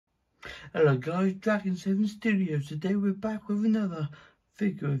Hello guys, Dragon 7 Studios. Today we're back with another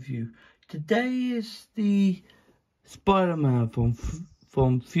figure review. Today is the Spider-Man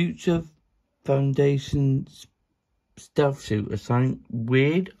from Future Foundation Stealth Suit or something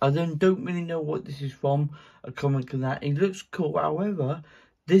weird. I don't really know what this is from, a comic and that. It looks cool, however,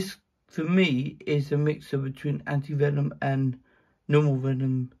 this for me is a mixture between Anti-Venom and normal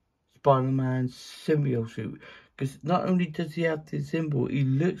Venom Spider-Man symbiote suit. Because not only does he have the symbol, he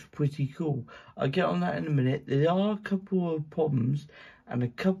looks pretty cool. I'll get on that in a minute. There are a couple of problems, and a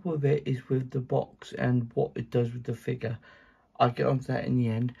couple of it is with the box and what it does with the figure. I'll get on to that in the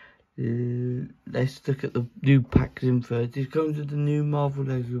end. Let's look at the new packaging first. This comes with the new Marvel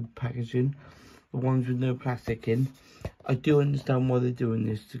Lego packaging, the ones with no plastic in. I do understand why they're doing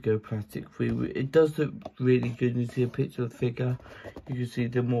this to go plastic free. It does look really good. You see a picture of the figure. You can see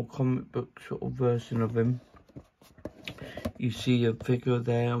the more comic book sort of version of him. You see a figure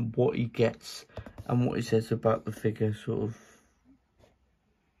there and what he gets and what he says about the figure sort of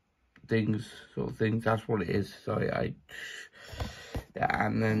things. That's what it is. Sorry, yeah,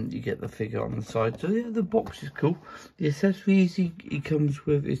 and then you get the figure on the side. So yeah, the box is cool. The accessories he comes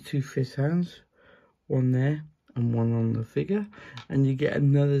with is 2 fist hands, one there and one on the figure, and you get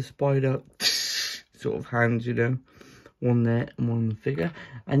another spider sort of hands, you know, one there and one on the figure,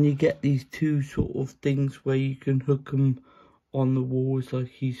 and you get these 2 sort of things where you can hook them on the walls like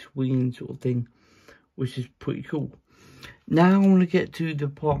he's swinging sort of thing, which is pretty cool. Now I want to get to the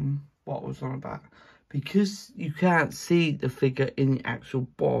problem what I was on about. Because you can't see the figure in the actual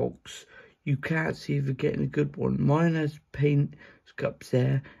box, you can't see if you're getting a good one. Mine has paint scups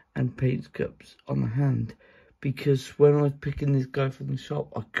there and paint scups on the hand. Because when I was picking this guy from the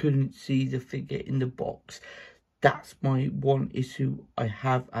shop, I couldn't see the figure in the box. That's my one issue I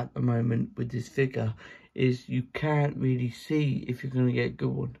have at the moment with this figure, is you can't really see if you're going to get a good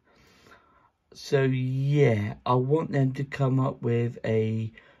one. So yeah, I want them to come up with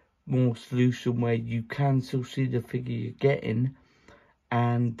a more solution where you can still see the figure you're getting,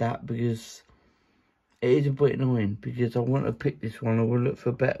 and that, because it is a bit annoying, because I want to pick this one, I will look for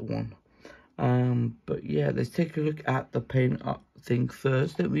a better one. But yeah, let's take a look at the paint up thing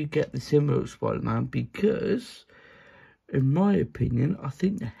first. Let me get the symbol of Spider-Man, because in my opinion I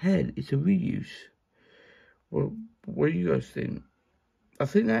think the head is a reuse. Well, what do you guys think? I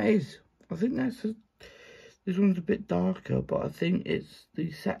think that is. I think that's a... This one's a bit darker, but I think it's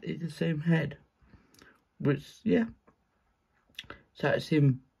exactly the same head. Which, yeah. So that's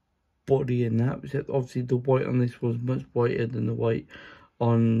him body in that. Except obviously the white on this was much whiter than the white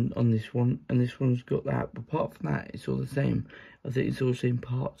on this one. And this one's got that. But apart from that, it's all the same. I think it's all the same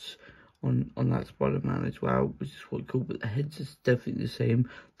parts on that Spider-Man as well, which is quite cool. But the head's is definitely the same.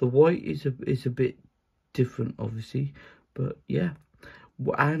 The white is a bit different, obviously. But yeah.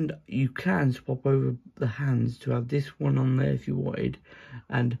 And you can swap over the hands to have this one on there if you wanted,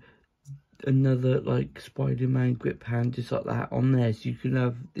 and another like Spider-Man grip hand just like that on there, so you can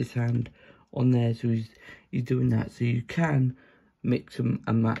have this hand on there. So he's doing that, so you can mix them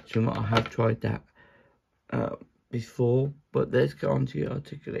and match them. I have tried that before, but let's go on to your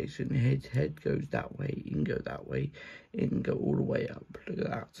articulation. His head goes that way, you can go that way, it can go all the way up. Look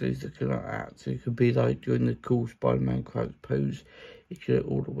at that, so he's looking like that. So it could be like doing the cool Spider-Man crouch pose. It could go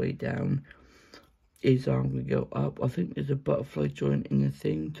all the way down. His arm will go up. I think there's a butterfly joint in the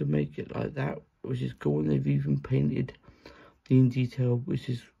thing to make it like that, which is cool. And they've even painted the in detail, which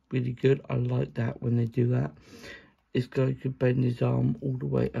is really good. I like that when they do that. This guy could bend his arm all the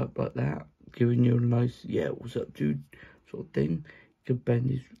way up like that, giving you a nice, yeah, what's up, dude, sort of thing. He could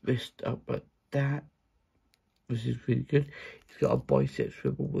bend his wrist up like that, which is really good. He's got a bicep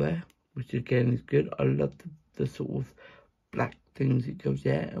swivel there, which again is good. I love the sort of black things it goes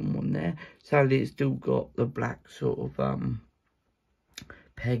there and one there. Sadly, it's still got the black sort of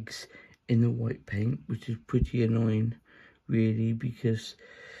pegs in the white paint, which is pretty annoying, really, because,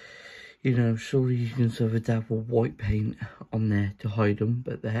 you know, surely you can sort of dab of white paint on there to hide them,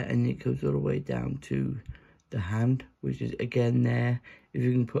 but there, and it goes all the way down to the hand, which is again there. If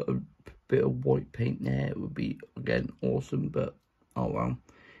you can put a bit of white paint there, it would be again awesome, but oh well,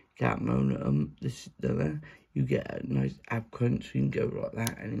 can't moan at them. This there. You get a nice ab crunch, so you can go like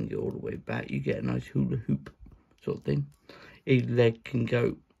that and then go all the way back. You get a nice hula hoop sort of thing. His leg can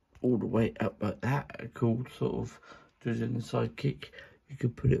go all the way up like that. A cool sort of, just in the side kick. You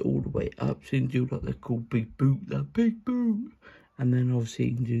could put it all the way up, so you can do like the cool big boot, and then obviously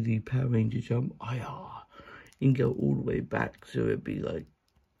you can do the Power Ranger jump. You can go all the way back, so it'd be like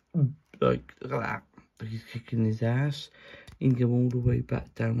that. But he's kicking his ass. You can go all the way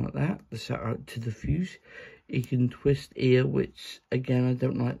back down like that. The shout out to the fuse. He can twist here, which again I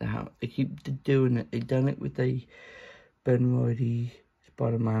don't like that. They keep doing it. They've done it with the Ben Riley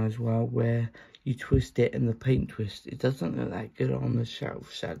Spider-Man as well, where you twist it and the paint twist. It doesn't look that good on the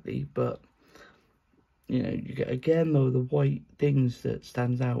shelf, sadly, but you know, you get again though the white things that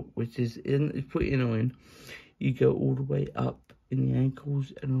stands out, which is it's pretty annoying. You go all the way up in the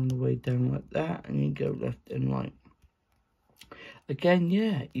ankles and all the way down like that, and you go left and right. Again,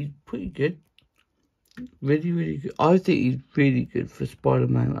 yeah, he's pretty good. Really, really good. I think he's really good for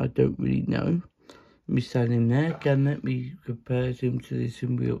Spider-Man. I don't really know. Let me stand him there. Again, let me compare him to the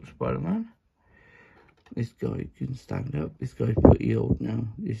symbiote Spider-Man. This guy can stand up. This guy's pretty old now.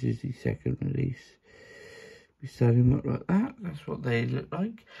 This is his second release. We stand him up like that. That's what they look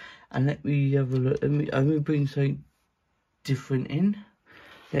like. And let me have a look. I'm going to bring something different in.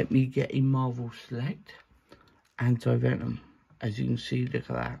 Let me get a Marvel Select Anti-Venom. As you can see, look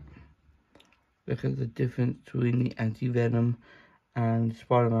at that. Look at the difference between the Anti-Venom and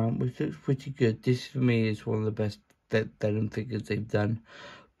Spider-Man, which looks pretty good. This for me is one of the best Venom figures they've done.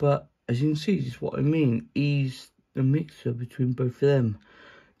 But as you can see, this is what I mean. He's the mixer between both of them.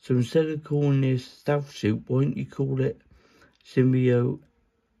 So instead of calling this stealth suit, why don't you call it symbiote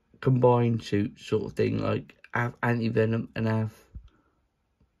combined suit sort of thing, like have Anti-Venom and have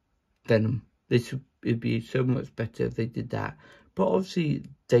Venom. This would be so much better if they did that. But obviously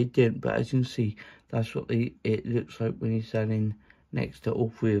they didn't. But as you can see, that's what it looks like when you're standing next to all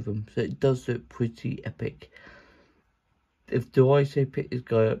three of them. So it does look pretty epic. Do I say pick this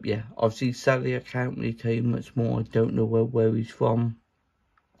guy up? Yeah. Obviously, sadly, I can't really tell you much more. I don't know where he's from.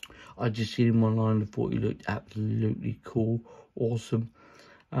 I just seen him online and thought he looked absolutely cool, awesome.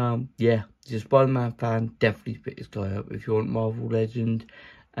 Yeah, as a Spider-Man fan, definitely pick this guy up. If you want Marvel Legend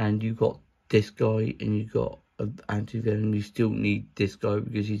and you got this guy and you got Anti-Venom, you still need this guy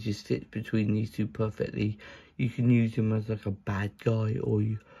because he just fits between these two perfectly. You can use him as like a bad guy or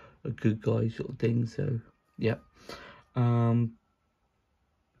a good guy sort of thing. So yeah. Yeah,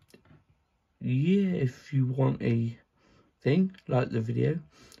 if you want a thing, like the video,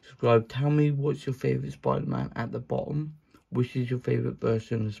 subscribe, tell me what's your favourite Spider-Man at the bottom, which is your favourite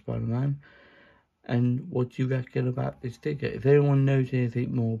version of Spider-Man, and what do you reckon about this figure. If anyone knows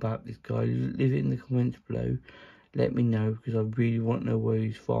anything more about this guy, leave it in the comments below. Let me know, because I really want to know where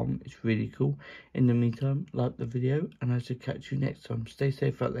he's from. It's really cool. In the meantime, like the video, and I shall catch you next time. Stay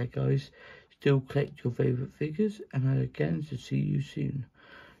safe out there, guys. Still collect your favourite figures, and I again shall see you soon.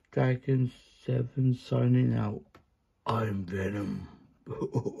 Dragon7 signing out. I'm Venom.